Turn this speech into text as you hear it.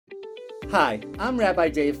Hi, I'm Rabbi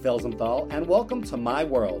Dave Felsenthal, and welcome to my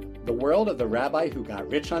world, the world of the rabbi who got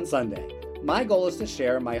rich on Sunday. My goal is to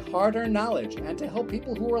share my hard-earned knowledge and to help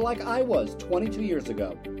people who are like I was 22 years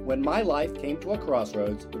ago, when my life came to a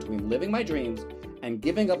crossroads between living my dreams and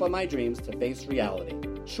giving up on my dreams to face reality.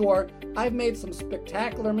 Sure, I've made some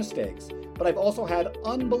spectacular mistakes, but I've also had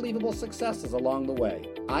unbelievable successes along the way.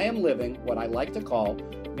 I am living what I like to call,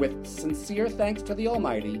 with sincere thanks to the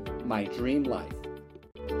Almighty, my dream life.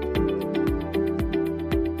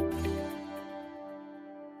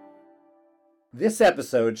 This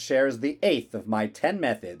episode shares the 8th of my 10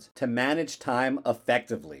 methods to manage time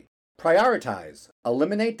effectively. Prioritize,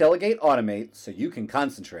 eliminate, delegate, automate so you can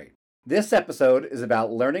concentrate. This episode is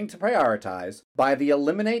about learning to prioritize by the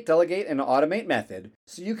eliminate, delegate, and automate method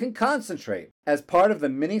so you can concentrate as part of the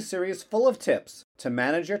mini-series full of tips to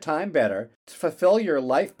manage your time better, to fulfill your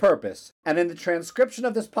life purpose. And in the transcription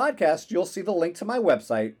of this podcast, you'll see the link to my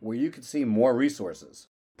website where you can see more resources.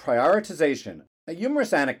 Prioritization, a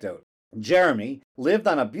humorous anecdote. Jeremy lived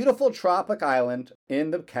on a beautiful tropic island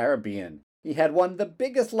in the Caribbean. He had won the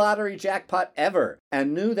biggest lottery jackpot ever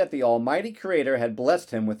and knew that the Almighty Creator had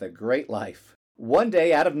blessed him with a great life. One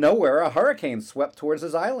day, out of nowhere, a hurricane swept towards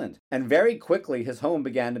his island, and very quickly his home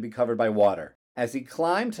began to be covered by water. As he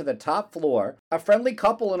climbed to the top floor, a friendly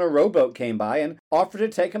couple in a rowboat came by and offered to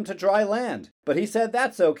take him to dry land. But he said,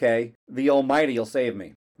 "That's okay. The Almighty'll save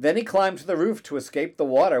me." Then he climbed to the roof to escape the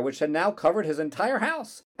water, which had now covered his entire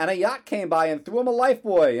house. And a yacht came by and threw him a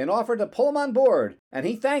lifebuoy and offered to pull him on board. And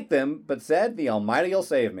he thanked them, but said, "The Almighty'll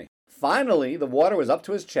save me." Finally, the water was up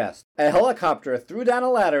to his chest. A helicopter threw down a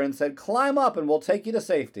ladder and said, "Climb up and we'll take you to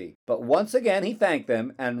safety." But once again he thanked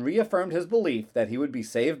them and reaffirmed his belief that he would be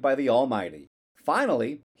saved by the Almighty.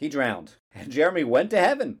 Finally, he drowned. And Jeremy went to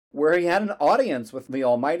heaven, where he had an audience with the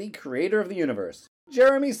Almighty Creator of the universe.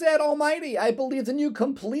 Jeremy said, "Almighty, I believed in you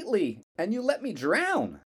completely, and you let me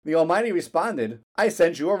drown." The Almighty responded, "I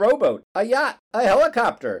sent you a rowboat, a yacht, a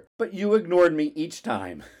helicopter, but you ignored me each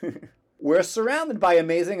time." We're surrounded by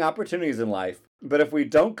amazing opportunities in life, but if we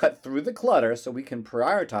don't cut through the clutter so we can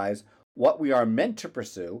prioritize what we are meant to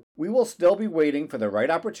pursue, we will still be waiting for the right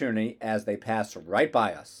opportunity as they pass right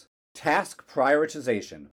by us. Task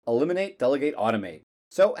prioritization. Eliminate, delegate, automate.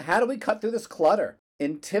 So how do we cut through this clutter?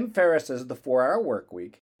 In Tim Ferriss's The 4-Hour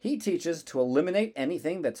Workweek, he teaches to eliminate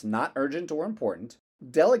anything that's not urgent or important,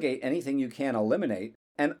 delegate anything you can eliminate,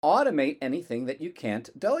 and automate anything that you can't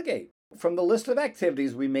delegate. From the list of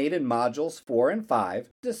activities we made in modules 4 and 5,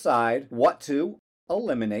 decide what to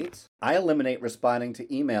eliminate. I eliminate responding to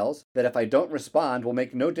emails that if I don't respond will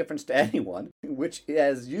make no difference to anyone, which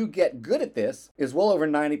as you get good at this is well over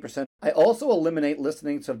 90%. I also eliminate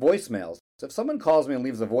listening to voicemails. So if someone calls me and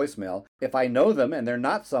leaves a voicemail, if I know them and they're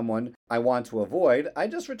not someone I want to avoid, I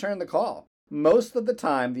just return the call. Most of the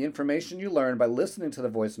time, the information you learn by listening to the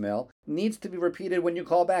voicemail needs to be repeated when you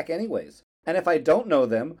call back anyways. And if I don't know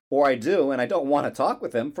them, or I do and I don't want to talk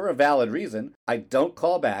with them for a valid reason, I don't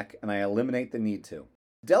call back and I eliminate the need to.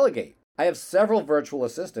 Delegate. I have several virtual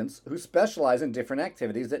assistants who specialize in different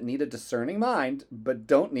activities that need a discerning mind, but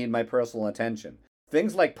don't need my personal attention.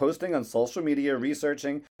 Things like posting on social media,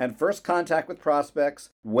 researching, and first contact with prospects,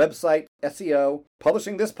 website, SEO,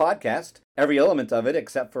 publishing this podcast, every element of it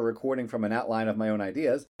except for recording from an outline of my own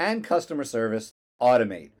ideas, and customer service.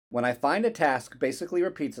 Automate. When I find a task basically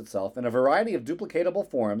repeats itself in a variety of duplicatable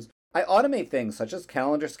forms, I automate things such as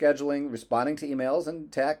calendar scheduling, responding to emails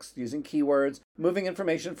and texts using keywords, moving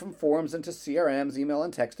information from forms into CRMs, email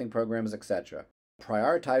and texting programs, etc.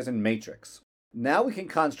 Prioritize and matrix. Now we can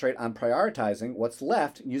concentrate on prioritizing what's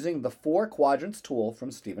left using the 4 quadrants tool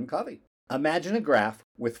from Stephen Covey. Imagine a graph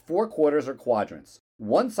with 4 quarters or quadrants.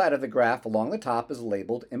 One side of the graph along the top is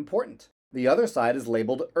labeled important. The other side is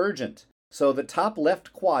labeled urgent. So the top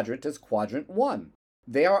left quadrant is quadrant 1.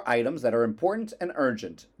 They are items that are important and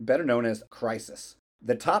urgent, better known as crisis.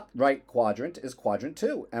 The top right quadrant is quadrant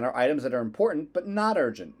 2 and are items that are important but not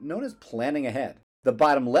urgent, known as planning ahead. The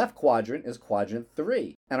bottom left quadrant is quadrant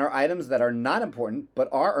 3 and are items that are not important but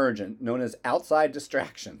are urgent, known as outside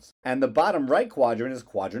distractions. And the bottom right quadrant is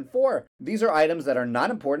quadrant 4. These are items that are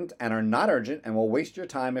not important and are not urgent and will waste your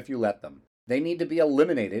time if you let them. They need to be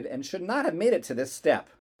eliminated and should not have made it to this step.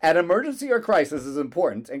 An emergency or crisis is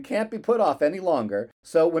important and can't be put off any longer,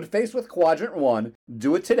 so when faced with quadrant 1,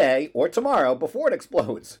 do it today or tomorrow before it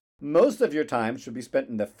explodes. Most of your time should be spent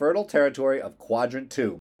in the fertile territory of quadrant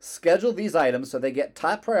 2. Schedule these items so they get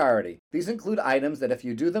top priority. These include items that if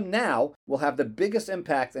you do them now will have the biggest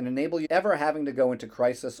impact and enable you ever having to go into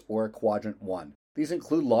crisis or quadrant 1. These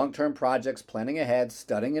include long-term projects, planning ahead,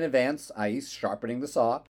 studying in advance, i.e. sharpening the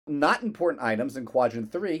saw, Not important items in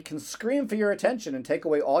quadrant 3 can scream for your attention and take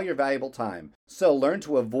away all your valuable time. So learn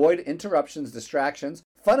to avoid interruptions, distractions,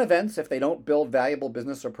 fun events if they don't build valuable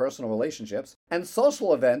business or personal relationships, and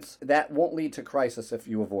social events that won't lead to crisis if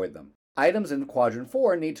you avoid them. Items in quadrant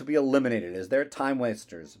 4 need to be eliminated as they're time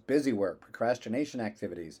wasters, busy work, procrastination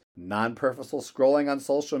activities, non-purposeful scrolling on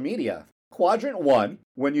social media. Quadrant 1,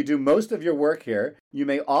 when you do most of your work here, you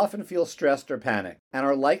may often feel stressed or panicked and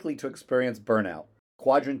are likely to experience burnout.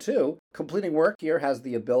 Quadrant 2, completing work here has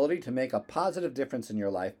the ability to make a positive difference in your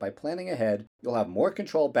life by planning ahead. You'll have more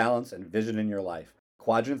control, balance, and vision in your life.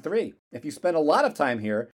 Quadrant 3, if you spend a lot of time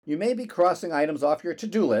here, you may be crossing items off your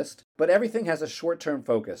to-do list, but everything has a short-term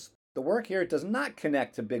focus. The work here does not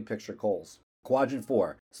connect to big picture goals. Quadrant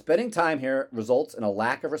 4, spending time here results in a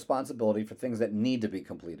lack of responsibility for things that need to be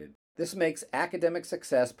completed. This makes academic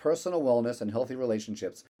success, personal wellness, and healthy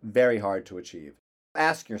relationships very hard to achieve.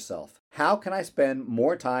 Ask yourself, how can I spend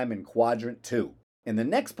more time in quadrant 2? In the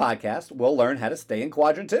next podcast, we'll learn how to stay in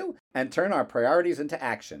quadrant 2 and turn our priorities into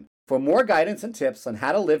action. For more guidance and tips on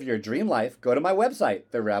how to live your dream life, go to my website,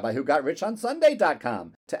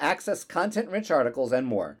 therabbiwhogotrichonsunday.com, to access content-rich articles and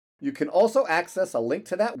more. You can also access a link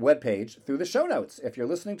to that webpage through the show notes if you're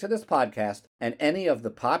listening to this podcast and any of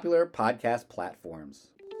the popular podcast platforms.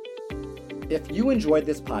 If you enjoyed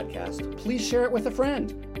this podcast, please share it with a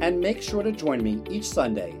friend and make sure to join me each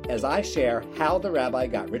Sunday as I share how the rabbi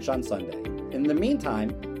got rich on Sunday. In the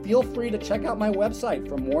meantime, feel free to check out my website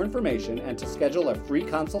for more information and to schedule a free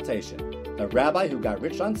consultation,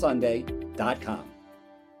 therabbiwhogotrichonsunday.com.